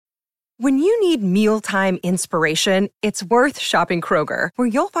When you need mealtime inspiration, it's worth shopping Kroger, where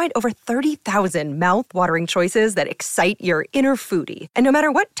you'll find over 30,000 mouth-watering choices that excite your inner foodie. And no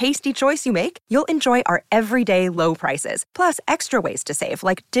matter what tasty choice you make, you'll enjoy our everyday low prices, plus extra ways to save,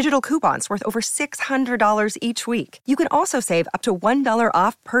 like digital coupons worth over $600 each week. You can also save up to $1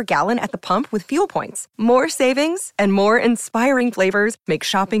 off per gallon at the pump with fuel points. More savings and more inspiring flavors make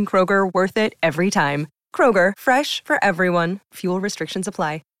shopping Kroger worth it every time. Kroger, fresh for everyone. Fuel restrictions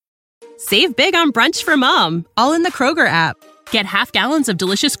apply. Save big on brunch for mom, all in the Kroger app. Get half gallons of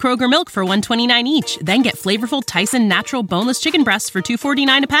delicious Kroger milk for $1.29 each. Then get flavorful Tyson natural boneless chicken breasts for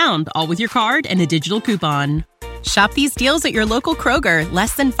 $2.49 a pound, all with your card and a digital coupon. Shop these deals at your local Kroger,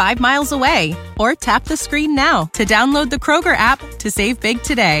 less than 5 miles away. Or tap the screen now to download the Kroger app to save big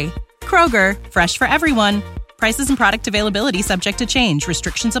today. Kroger, fresh for everyone. Prices and product availability subject to change.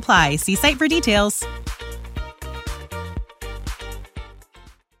 Restrictions apply. See site for details.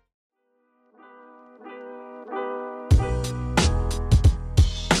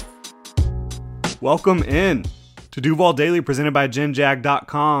 Welcome in to Duval Daily, presented by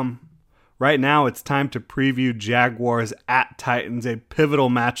GenJag.com. Right now, it's time to preview Jaguars at Titans, a pivotal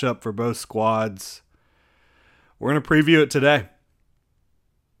matchup for both squads. We're going to preview it today.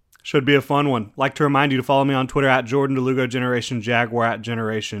 Should be a fun one. Like to remind you to follow me on Twitter at Jordan DeLugo, Generation Jaguar at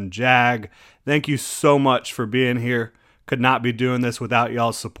Generation Jag. Thank you so much for being here. Could not be doing this without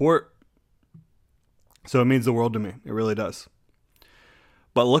y'all's support. So it means the world to me. It really does.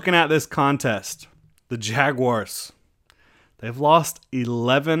 But looking at this contest, the Jaguars, they've lost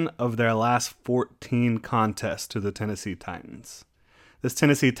 11 of their last 14 contests to the Tennessee Titans. This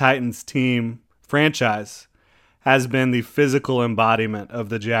Tennessee Titans team franchise has been the physical embodiment of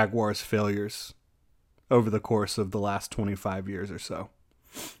the Jaguars' failures over the course of the last 25 years or so.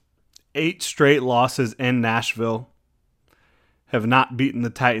 8 straight losses in Nashville, have not beaten the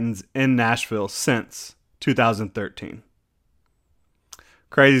Titans in Nashville since 2013.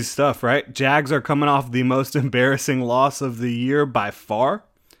 Crazy stuff, right? Jags are coming off the most embarrassing loss of the year by far.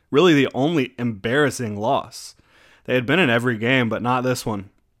 Really the only embarrassing loss. They had been in every game, but not this one.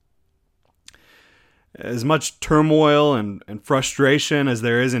 As much turmoil and frustration as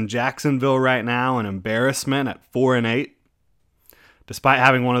there is in Jacksonville right now, and embarrassment at 4-8, despite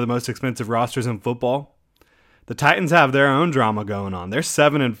having one of the most expensive rosters in football, the Titans have their own drama going on. They're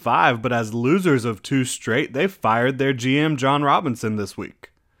 7-5, but as losers of 2 straight, they fired their GM, John Robinson, this week.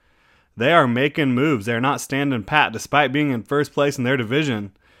 They are making moves. They're not standing pat. Despite being in first place in their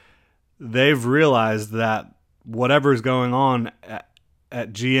division, they've realized that whatever's going on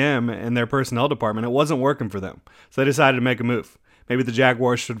at GM and their personnel department, it wasn't working for them. So they decided to make a move. Maybe the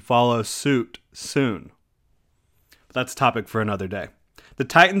Jaguars should follow suit soon. But that's a topic for another day. The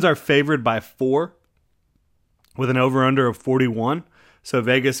Titans are favored by 4 with an over-under of 41. So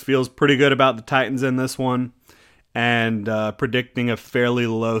Vegas feels pretty good about the Titans in this one and predicting a fairly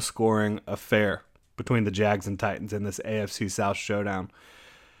low-scoring affair between the Jags and Titans in this AFC South showdown.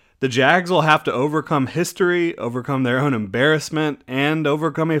 The Jags will have to overcome history, overcome their own embarrassment, and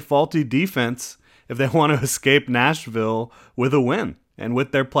overcome a faulty defense if they want to escape Nashville with a win and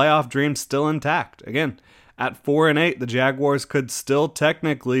with their playoff dreams still intact. Again, at 4-8, the Jaguars could still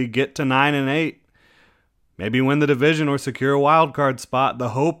technically get to 9-8. Maybe win the division or secure a wild card spot. The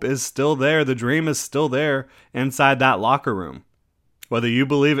hope is still there. The dream is still there inside that locker room. Whether you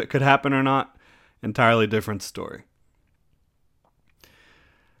believe it could happen or not, entirely different story.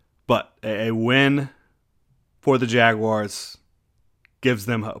 But a win for the Jaguars gives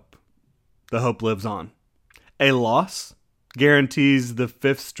them hope. The hope lives on. A loss guarantees the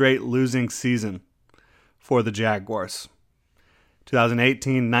 5th straight losing season for the Jaguars.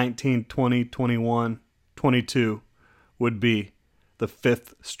 2018, 19, 20, 21, 22 would be the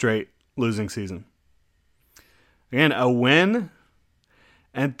 5th straight losing season. Again, a win,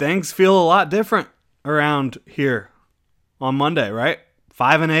 and things feel a lot different around here on Monday, right?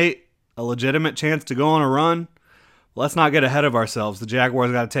 5-8, a legitimate chance to go on a run. Let's not get ahead of ourselves. The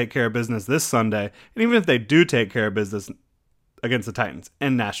Jaguars got to take care of business this Sunday. And even if they do take care of business against the Titans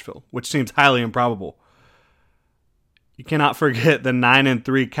in Nashville, which seems highly improbable, you cannot forget the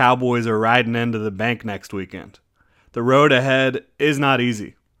 9-3 Cowboys are riding into the bank next weekend. The road ahead is not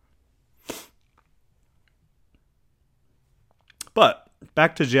easy. But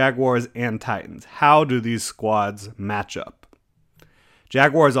back to Jaguars and Titans. How do these squads match up?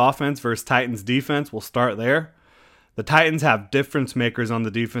 Jaguars offense versus Titans defense. We'll start there. The Titans have difference makers on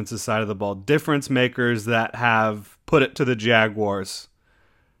the defensive side of the ball. Difference makers that have put it to the Jaguars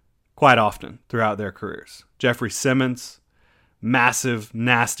quite often throughout their careers. Jeffrey Simmons, massive,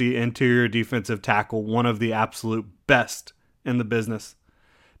 nasty interior defensive tackle, one of the absolute best in the business.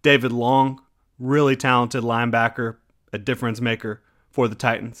 David Long, really talented linebacker, a difference maker for the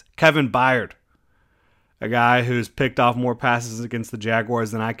Titans. Kevin Byard, a guy who's picked off more passes against the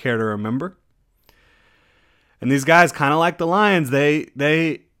Jaguars than I care to remember. And these guys, kind of like the Lions,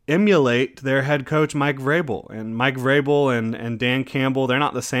 they emulate their head coach Mike Vrabel. And Mike Vrabel and Dan Campbell, they're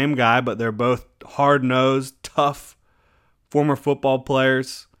not the same guy, but they're both hard-nosed, tough, former football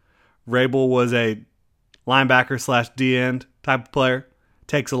players. Vrabel was a linebacker / D-end type of player.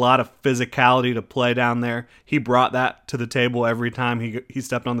 Takes a lot of physicality to play down there. He brought that to the table every time he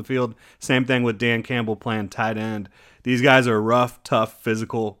stepped on the field. Same thing with Dan Campbell playing tight end. These guys are rough, tough,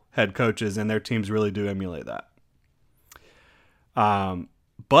 physical head coaches, and their teams really do emulate that.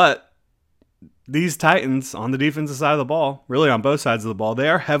 But these Titans on the defensive side of the ball, really on both sides of the ball, they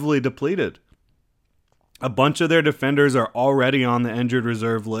are heavily depleted. A bunch of their defenders are already on the injured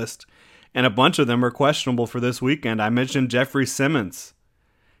reserve list, and a bunch of them are questionable for this weekend. I mentioned Jeffrey Simmons.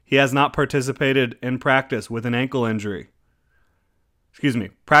 He has not participated in practice with an ankle injury.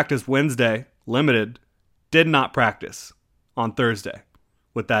 Practice Wednesday, limited, did not practice on Thursday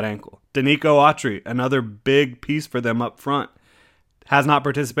with that ankle. Danico Autry, another big piece for them up front, has not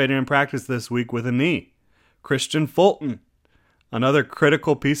participated in practice this week with a knee. Christian Fulton, another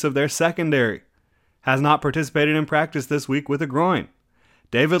critical piece of their secondary, has not participated in practice this week with a groin.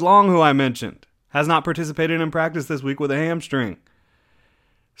 David Long, who I mentioned, has not participated in practice this week with a hamstring.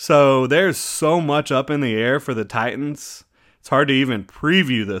 So there's so much up in the air for the Titans. It's hard to even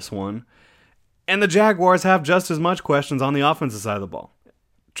preview this one. And the Jaguars have just as much questions on the offensive side of the ball.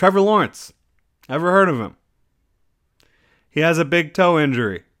 Trevor Lawrence, ever heard of him? He has a big toe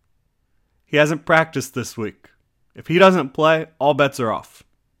injury. He hasn't practiced this week. If he doesn't play, all bets are off.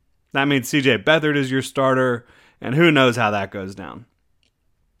 That means C.J. Beathard is your starter, and who knows how that goes down.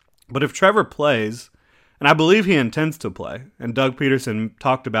 But if Trevor plays, and I believe he intends to play, and Doug Peterson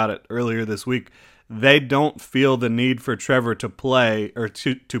talked about it earlier this week, they don't feel the need for Trevor to play, or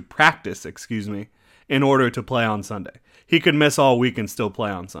to practice, in order to play on Sunday. He could miss all week and still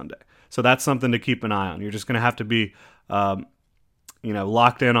play on Sunday. So that's something to keep an eye on. You're just going to have to be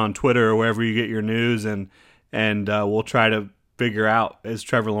locked in on Twitter or wherever you get your news, and we'll try to figure out, is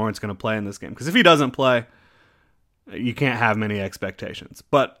Trevor Lawrence going to play in this game? Because if he doesn't play, you can't have many expectations.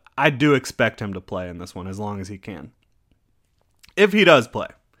 But I do expect him to play in this one as long as he can. If he does play,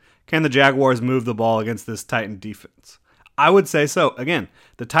 can the Jaguars move the ball against this Titan defense? I would say so. Again,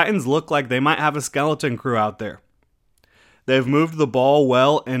 the Titans look like they might have a skeleton crew out there. They've moved the ball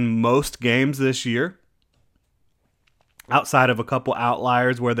well in most games this year, outside of a couple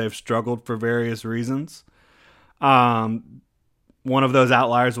outliers where they've struggled for various reasons. One of those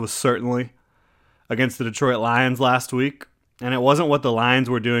outliers was certainly against the Detroit Lions last week. And it wasn't what the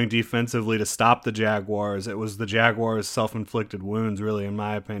Lions were doing defensively to stop the Jaguars. It was the Jaguars' self-inflicted wounds, really, in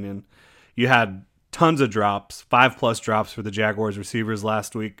my opinion. You had tons of drops, 5+ drops for the Jaguars receivers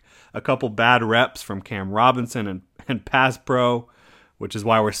last week. A couple bad reps from Cam Robinson and Pass Pro, which is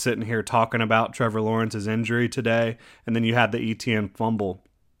why we're sitting here talking about Trevor Lawrence's injury today. And then you had the ETN fumble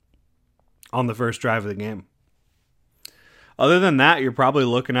on the first drive of the game. Other than that, you're probably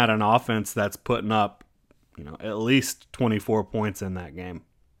looking at an offense that's putting up at least 24 points in that game.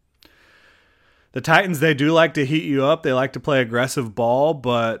 The Titans, they do like to heat you up. They like to play aggressive ball,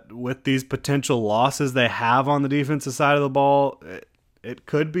 but with these potential losses they have on the defensive side of the ball, it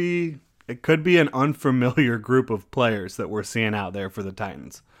could be an unfamiliar group of players that we're seeing out there for the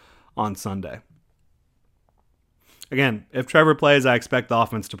Titans on Sunday. Again, if Trevor plays, I expect the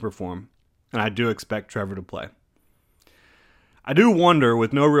offense to perform, and I do expect Trevor to play. I do wonder,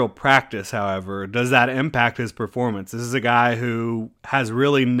 with no real practice, however, does that impact his performance? This is a guy who has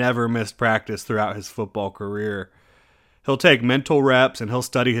really never missed practice throughout his football career. He'll take mental reps and he'll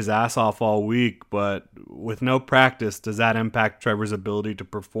study his ass off all week, but with no practice, does that impact Trevor's ability to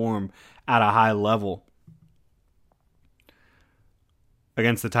perform at a high level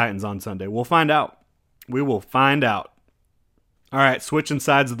against the Titans on Sunday? We'll find out. We will find out. All right, switching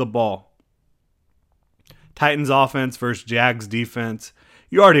sides of the ball. Titans offense versus Jags defense.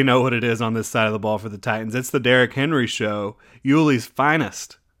 You already know what it is on this side of the ball for the Titans. It's the Derrick Henry show, Yuli's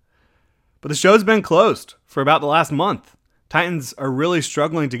finest. But the show's been closed for about the last month. Titans are really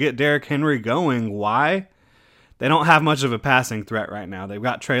struggling to get Derrick Henry going. Why? They don't have much of a passing threat right now. They've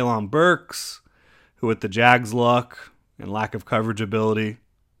got Treylon Burks, who with the Jags' luck and lack of coverage ability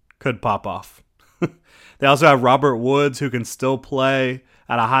could pop off. They also have Robert Woods, who can still play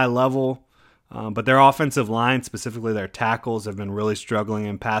at a high level. But their offensive line, specifically their tackles, have been really struggling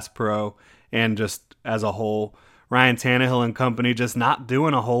in pass pro and just as a whole. Ryan Tannehill and company just not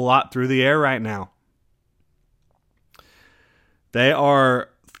doing a whole lot through the air right now. They are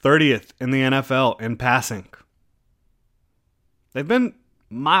 30th in the NFL in passing. They've been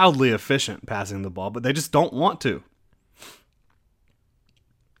mildly efficient passing the ball, but they just don't want to.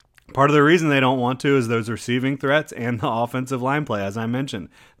 Part of the reason they don't want to is those receiving threats and the offensive line play, as I mentioned.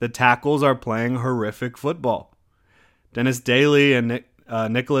 The tackles are playing horrific football. Dennis Daly and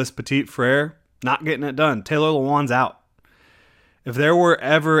Nicholas Petit-Frere not getting it done. Taylor Lewan's out. If there were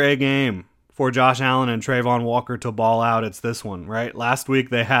ever a game for Josh Allen and Trayvon Walker to ball out, it's this one, right? Last week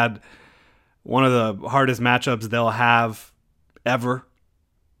they had one of the hardest matchups they'll have ever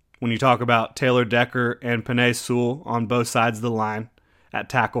when you talk about Taylor Decker and Penei Sewell on both sides of the line at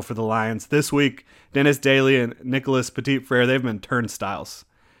tackle for the Lions. This week, Dennis Daly and Nicholas Petit-Frere, they've been turnstiles.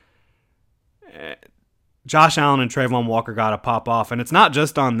 Josh Allen and Trayvon Walker got to pop off, and it's not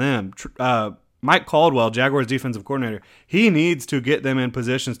just on them. Mike Caldwell, Jaguars defensive coordinator, he needs to get them in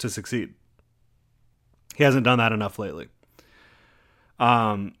positions to succeed. He hasn't done that enough lately.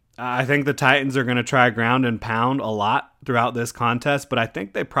 I think the Titans are going to try ground and pound a lot throughout this contest, but I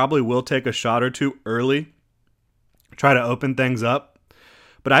think they probably will take a shot or two early, try to open things up.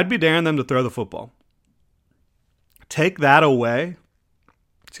 But I'd be daring them to throw the football. Take that away.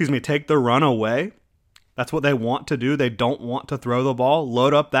 Take the run away. That's what they want to do. They don't want to throw the ball.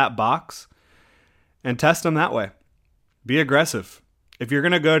 Load up that box and test them that way. Be aggressive. If you're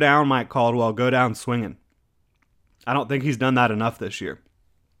going to go down Mike Caldwell, go down swinging. I don't think he's done that enough this year.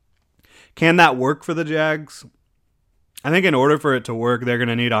 Can that work for the Jags? I think in order for it to work, they're going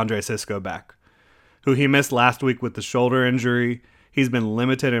to need Andre Cisco back, who he missed last week with the shoulder injury. He's been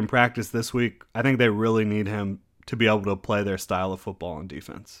limited in practice this week. I think they really need him to be able to play their style of football on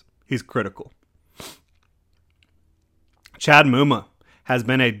defense. He's critical. Chad Muma has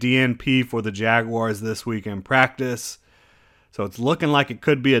been a DNP for the Jaguars this week in practice. So it's looking like it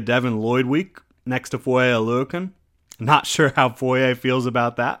could be a Devin Lloyd week next to Foye Oluokun. Not sure how Foye feels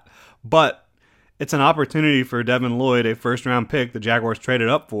about that, but it's an opportunity for Devin Lloyd, a first-round pick the Jaguars traded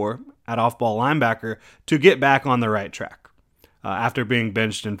up for at off-ball linebacker, to get back on the right track. After being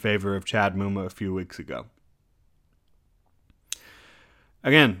benched in favor of Chad Muma a few weeks ago.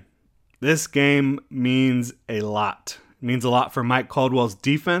 Again, this game means a lot. It means a lot for Mike Caldwell's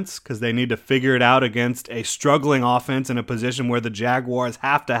defense because they need to figure it out against a struggling offense in a position where the Jaguars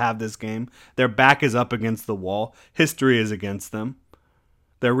have to have this game. Their back is up against the wall. History is against them.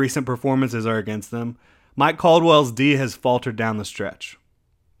 Their recent performances are against them. Mike Caldwell's D has faltered down the stretch.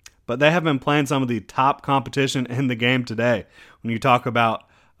 But they have been playing some of the top competition in the game today. When you talk about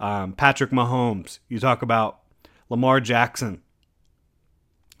Patrick Mahomes, you talk about Lamar Jackson,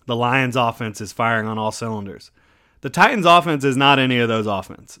 the Lions offense is firing on all cylinders. The Titans offense is not any of those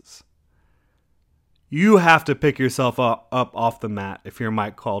offenses. You have to pick yourself up off the mat if you're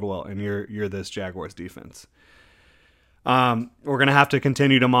Mike Caldwell and you're this Jaguars defense. We're going to have to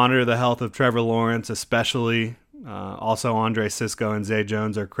continue to monitor the health of Trevor Lawrence, especially. Also, Andre Cisco and Zay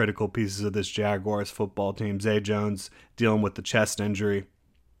Jones are critical pieces of this Jaguars football team. Zay Jones dealing with the chest injury.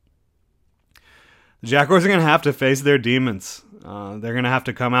 The Jaguars are going to have to face their demons. They're going to have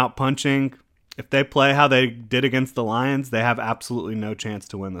to come out punching. If they play how they did against the Lions, they have absolutely no chance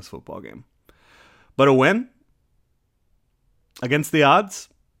to win this football game. But a win against the odds,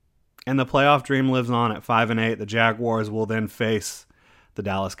 and the playoff dream lives on at 5-8. The Jaguars will then face the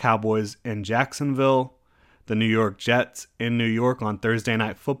Dallas Cowboys in Jacksonville, the New York Jets in New York on Thursday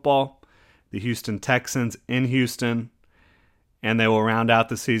Night Football, the Houston Texans in Houston, and they will round out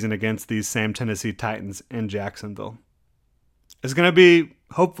the season against these same Tennessee Titans in Jacksonville. It's going to be,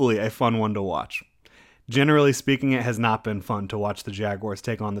 hopefully, a fun one to watch. Generally speaking, it has not been fun to watch the Jaguars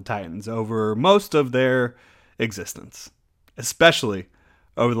take on the Titans over most of their existence, especially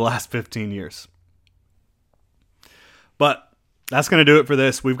over the last 15 years. But that's going to do it for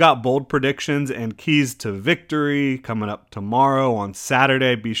this. We've got bold predictions and keys to victory coming up tomorrow on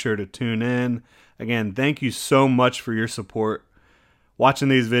Saturday. Be sure to tune in. Again, thank you so much for your support. Watching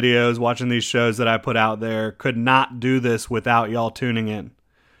these videos, watching these shows that I put out there, could not do this without y'all tuning in.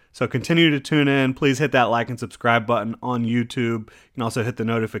 So continue to tune in. Please hit that like and subscribe button on YouTube. You can also hit the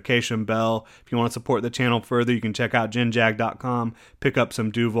notification bell. If you want to support the channel further, you can check out genjag.com, pick up some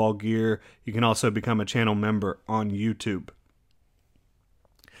Duval gear. You can also become a channel member on YouTube.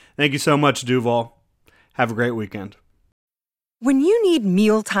 Thank you so much, Duval. Have a great weekend. When you need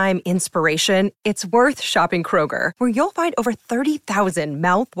mealtime inspiration, it's worth shopping Kroger, where you'll find over 30,000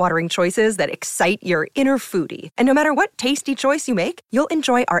 mouth-watering choices that excite your inner foodie. And no matter what tasty choice you make, you'll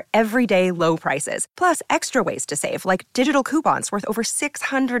enjoy our everyday low prices, plus extra ways to save, like digital coupons worth over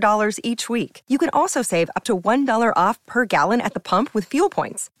 $600 each week. You can also save up to $1 off per gallon at the pump with fuel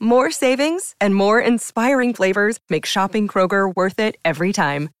points. More savings and more inspiring flavors make shopping Kroger worth it every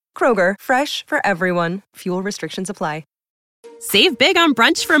time. Kroger, fresh for everyone. Fuel restrictions apply. Save big on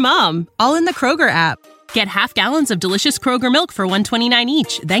brunch for mom, all in the Kroger app. Get half gallons of delicious Kroger milk for $1.29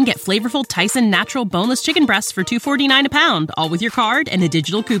 each. Then get flavorful Tyson natural boneless chicken breasts for $2.49 a pound, all with your card and a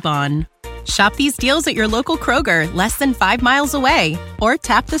digital coupon. Shop these deals at your local Kroger, less than 5 miles away. Or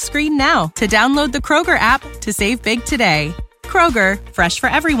tap the screen now to download the Kroger app to save big today. Kroger, fresh for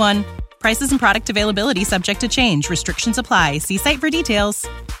everyone. Prices and product availability subject to change. Restrictions apply. See site for details.